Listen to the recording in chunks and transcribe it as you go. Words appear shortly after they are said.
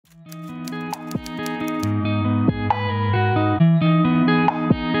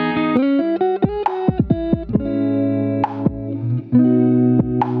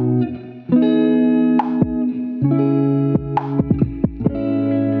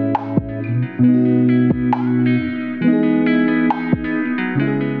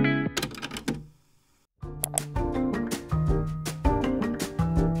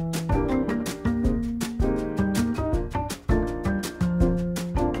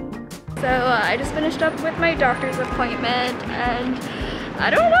So I just finished up with my doctor's appointment, and I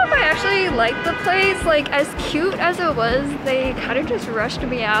don't know if I actually liked the place. Like, as cute as it was, they kind of just rushed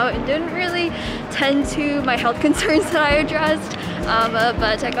me out and didn't really tend to my health concerns that I addressed.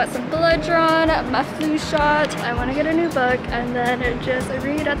 But I got some blood drawn, my flu shot. I want to get a new book and then just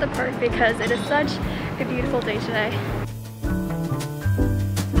read at the park because it is such a beautiful day today.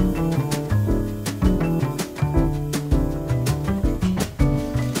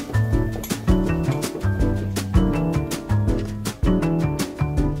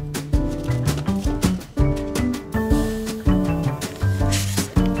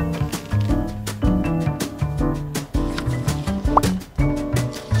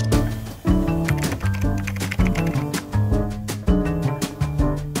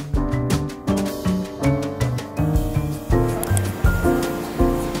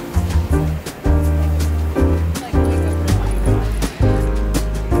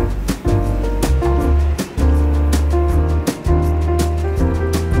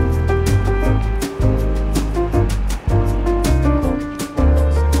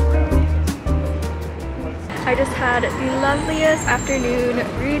 I just had the loveliest afternoon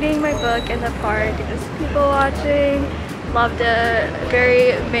reading my book in the park, just people watching. Loved it.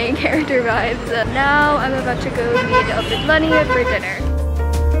 Very main character vibes. Now I'm about to go meet up with Lenny for dinner.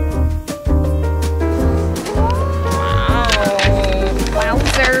 Wow.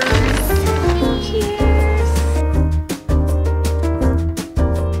 Wowzers. Cheers.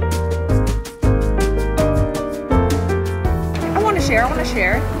 I want to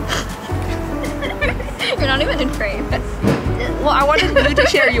share. You're not even in frame. Well, I wanted you to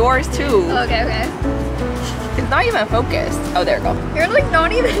share yours too. Okay. It's not even focused. Oh, there we go. You're like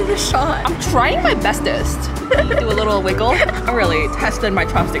not even in the shot. I'm trying my bestest. Do a little wiggle. I really tested my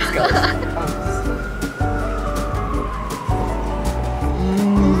chopstick skills.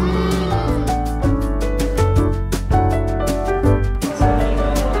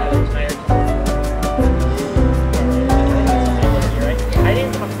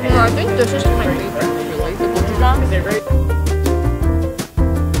 I think this is my favorite. Really, the gochujang.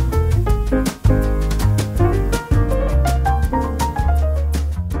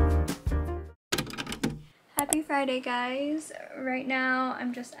 Happy Friday, guys. Right now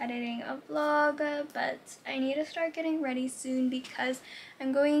I'm just editing a vlog, but I need to start getting ready soon because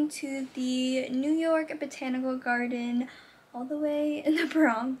I'm going to the New York Botanical Garden all the way in the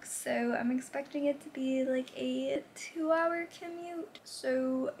Bronx, so I'm expecting it to be like a 2-hour commute.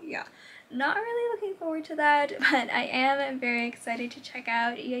 So yeah, not really looking forward to that, but I am very excited to check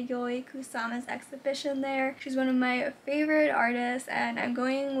out Yayoi Kusama's exhibition there. She's one of my favorite artists, and I'm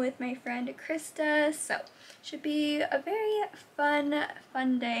going with my friend Krista, so should be a very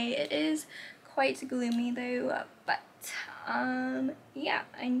fun day. It is quite gloomy though, but yeah,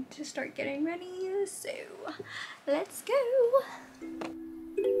 I need to start getting ready, so let's go.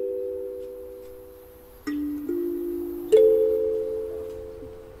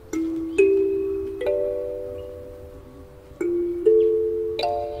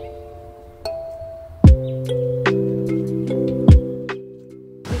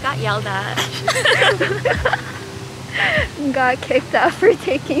 We got yelled at. Got kicked out for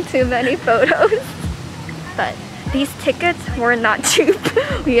taking too many photos, but these tickets were not cheap.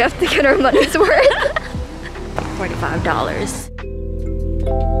 We have to get our money's worth. $45.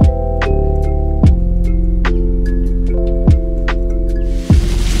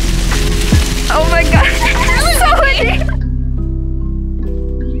 Oh my god, so many.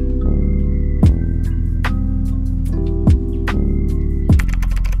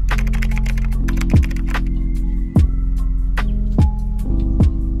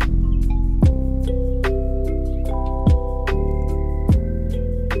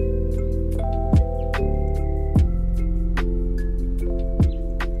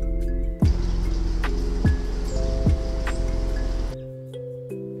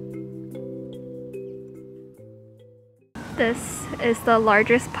 This is the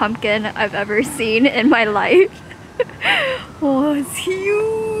largest pumpkin I've ever seen in my life. Oh, it's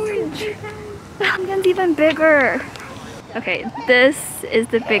huge! The pumpkin's even bigger. Okay, this is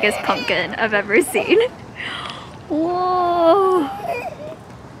the biggest pumpkin I've ever seen. Whoa!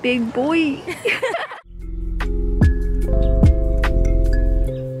 Big boy!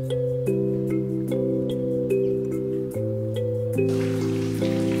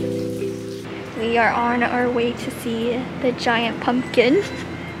 We are on our way to see the giant pumpkin. It's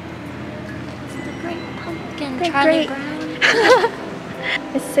the great pumpkin, The Charlie great- Brown.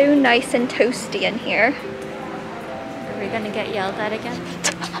 It's so nice and toasty in here. Are we gonna get yelled at again?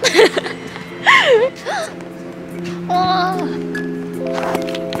 Oh.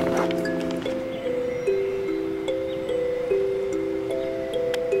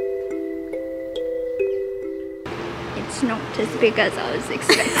 inches because I was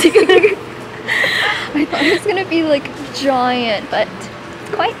expecting I thought it was gonna be like giant, but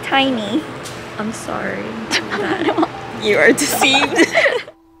it's quite tiny. I'm sorry. You are deceived.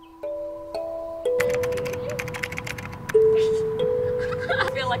 I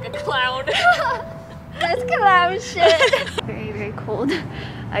feel like a clown. That's clown shit. Very, very cold.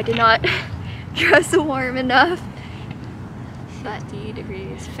 I did not dress warm enough. 50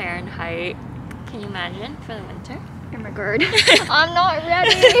 degrees Fahrenheit. Can you imagine for the winter? Oh my god. I'm not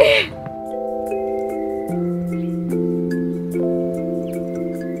ready.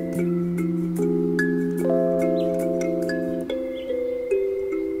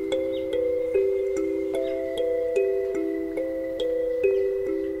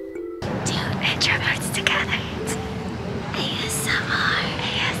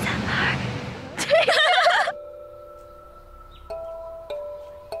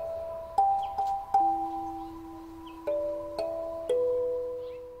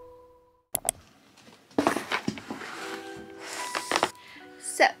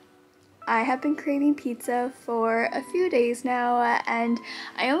 So, I have been craving pizza for a few days now, and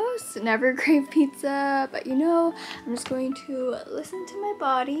I almost never crave pizza, but you know, I'm just going to listen to my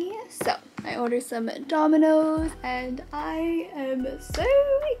body. So, I ordered some Domino's, and I am so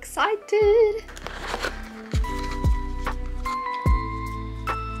excited.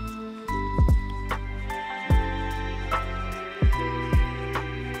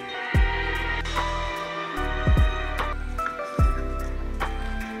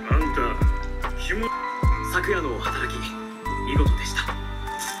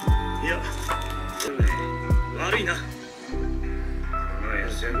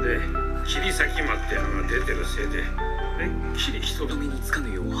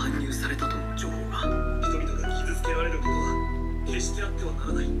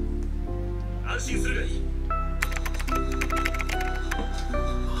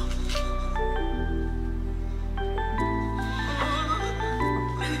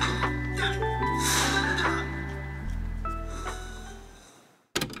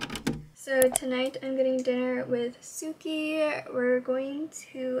 So tonight I'm getting dinner with Suki. We're going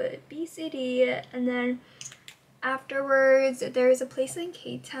to BCD, and then afterwards there's a place in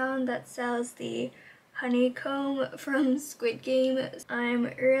K-Town that sells the honeycomb from Squid Game.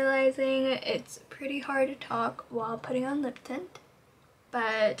 I'm realizing it's pretty hard to talk while putting on lip tint,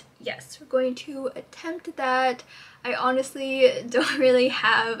 but yes, we're going to attempt that. I honestly don't really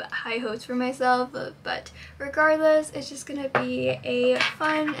have high hopes for myself, but regardless, it's just gonna be a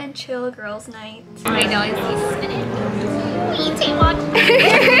fun and chill girls' night. Right now it's this minute. We eat much.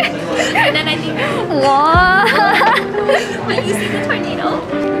 And then I think, What? when you see the tornado,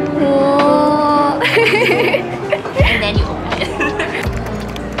 What? and then you open it.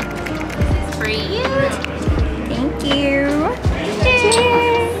 This is for you. Thank you.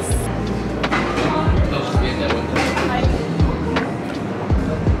 Cheers.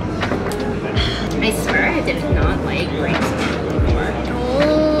 I swear I did not like grapes before.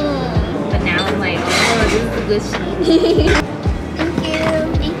 Oh. But now I'm like, oh, this is a good sheet. Thank you.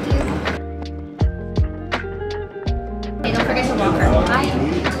 Thank you. Hey, don't forget to walk her. Bye.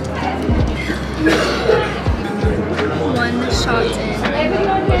 One shot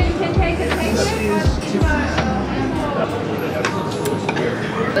in.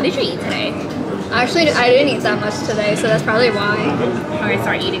 What did you eat today? Actually, I didn't eat that much today, so that's probably why. Okay,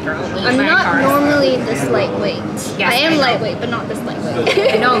 sorry, eat it, girl. Eat I'm my not carbs. normally this lightweight. Yes, I am I know. lightweight, but not this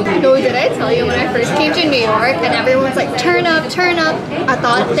lightweight. No, did I tell you when I first came to New York and everyone's like, turn up, turn up? I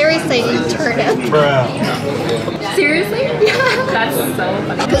thought they were saying turn up. Seriously? Yeah. That's so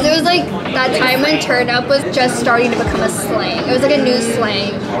funny. Because it was like that time when turn up was just starting to become a slang. It was like a new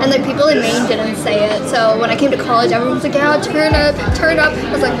slang. And like people in Maine didn't say it. So when I came to college, everyone was like, yeah, turn up, turn up.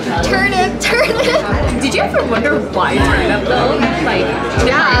 I was like, turn up, turn up. Did you ever wonder why turn up though? Like,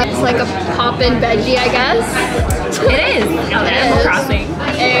 Yeah, it's like a pop-in veggie, I guess. it is. Oh, the Animal Crossing.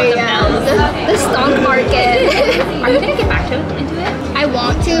 The stock market. Are you gonna get back into it? I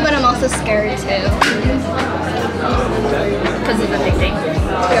want to, but I'm also scared too. Because it's addicting.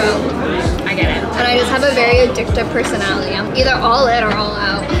 Yeah. I get it. And I just have a very addictive personality. I'm either all in or all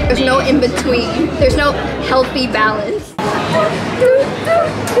out. There's no in between. There's no healthy balance.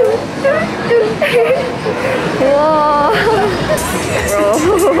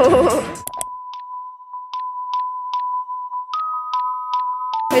 Whoa.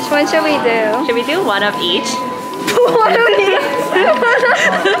 Which one should we do? Should we do one of each? What do we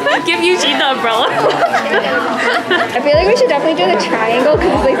Give Eugene the umbrella. I feel like we should definitely do the triangle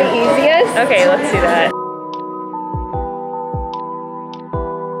because it's like the easiest. Okay, let's do that.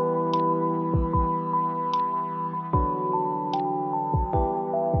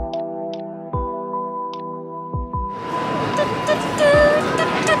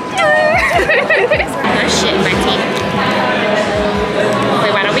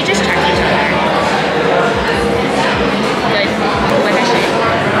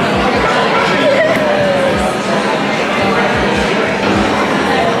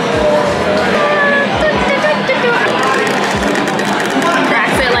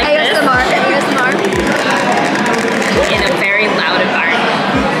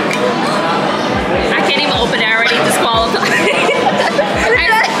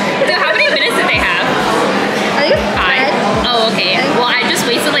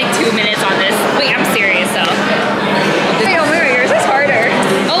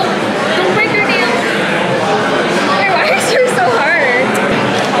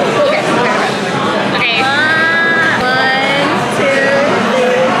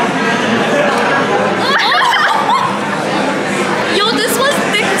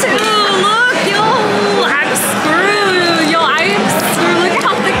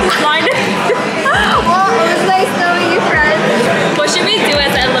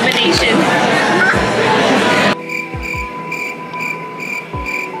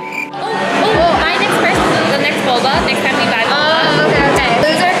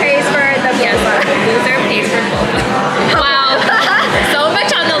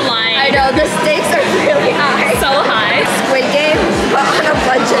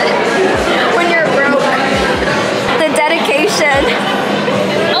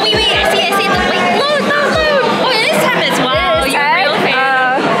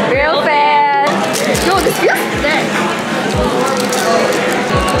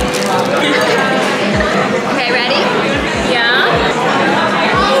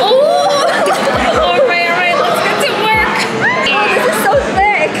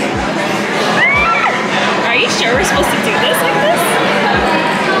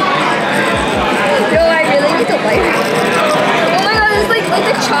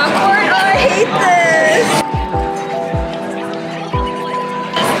 chalkboard? Oh, I hate this.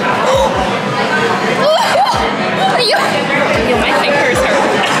 Yo, my fingers hurt.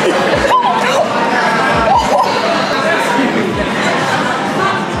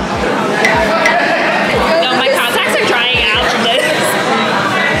 No, my contacts are drying out from this.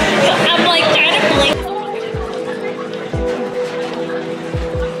 I'm like trying to blink.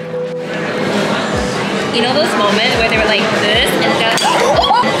 You know those moments where they were like this and then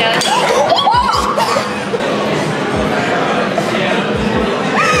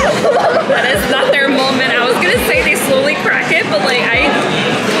that is not their moment. I was gonna say they slowly crack it, but like I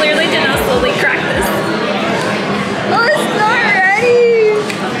clearly did not slowly crack this. Oh, it's not ready.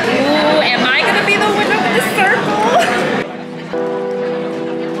 Ooh, am I gonna be the winner of the circle?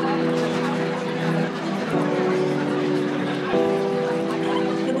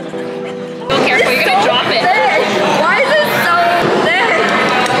 Be careful, you're gonna drop it. Thick. Why is it so thick?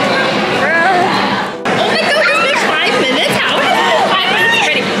 Bruh. Oh my god, it's been 5 minutes? How is it 5 minutes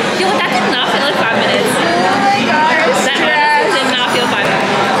already? Yo, that did not feel like 5 minutes. Oh my gosh. That honestly did not feel 5 minutes.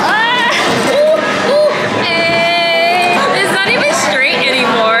 Ooh, ooh, hey. It's not even straight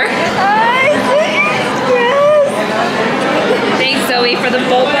anymore. I think it's stressed. Thanks, Zoe, for the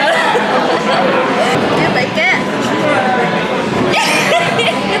boba. Do you like it?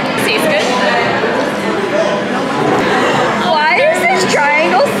 Tastes good? Why is this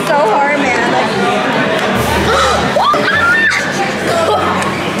triangle so hard, man?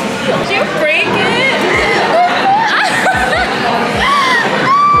 Did you break it?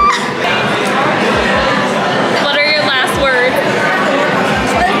 What are your last words?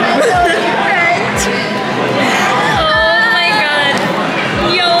 Oh my god.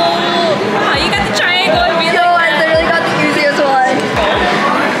 Yo, how you got the triangle and be Yo, like I literally got the easiest one.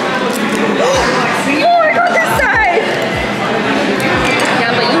 Oh, I got this side.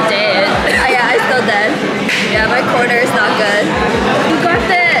 yeah, but you did. Yeah, I still did. Yeah, my corner is not good. You got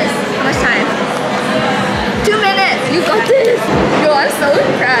this. How much time? 2 minutes. You got this. Yo, I'm so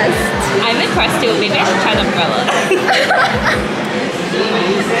impressed. I'm impressed too. Maybe I should try the umbrella.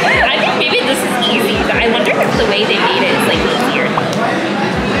 I think maybe this is easy, but I wonder if the way they made it is like easier.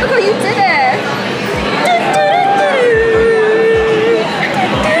 Look how you did it.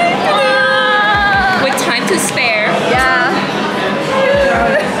 With time to spare. Yeah.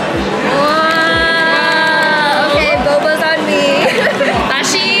 Wow. Okay, boba's on me.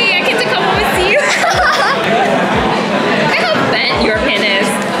 Ashi, I get to come over and see you. Look at how bent your pin is.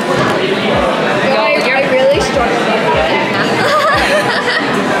 Yo, I really struggled with it.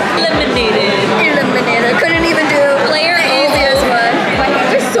 eliminated. Eliminated. Couldn't even do Player the easiest one. My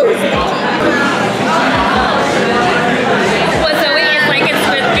hands are so sticky. What Zoe is like in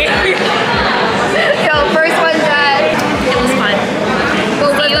Squid Game. Yo, first one done. It was fun.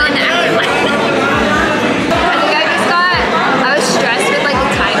 Boba's on the afterlife. I was stressed with like the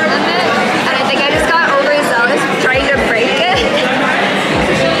time limit, and I think I just got overzealous trying to break it.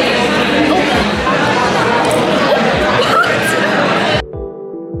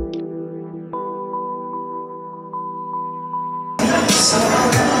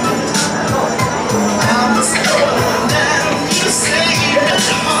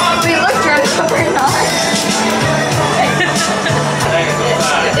 We look drunk, but we're not.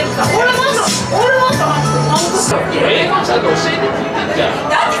 자, 너 세이드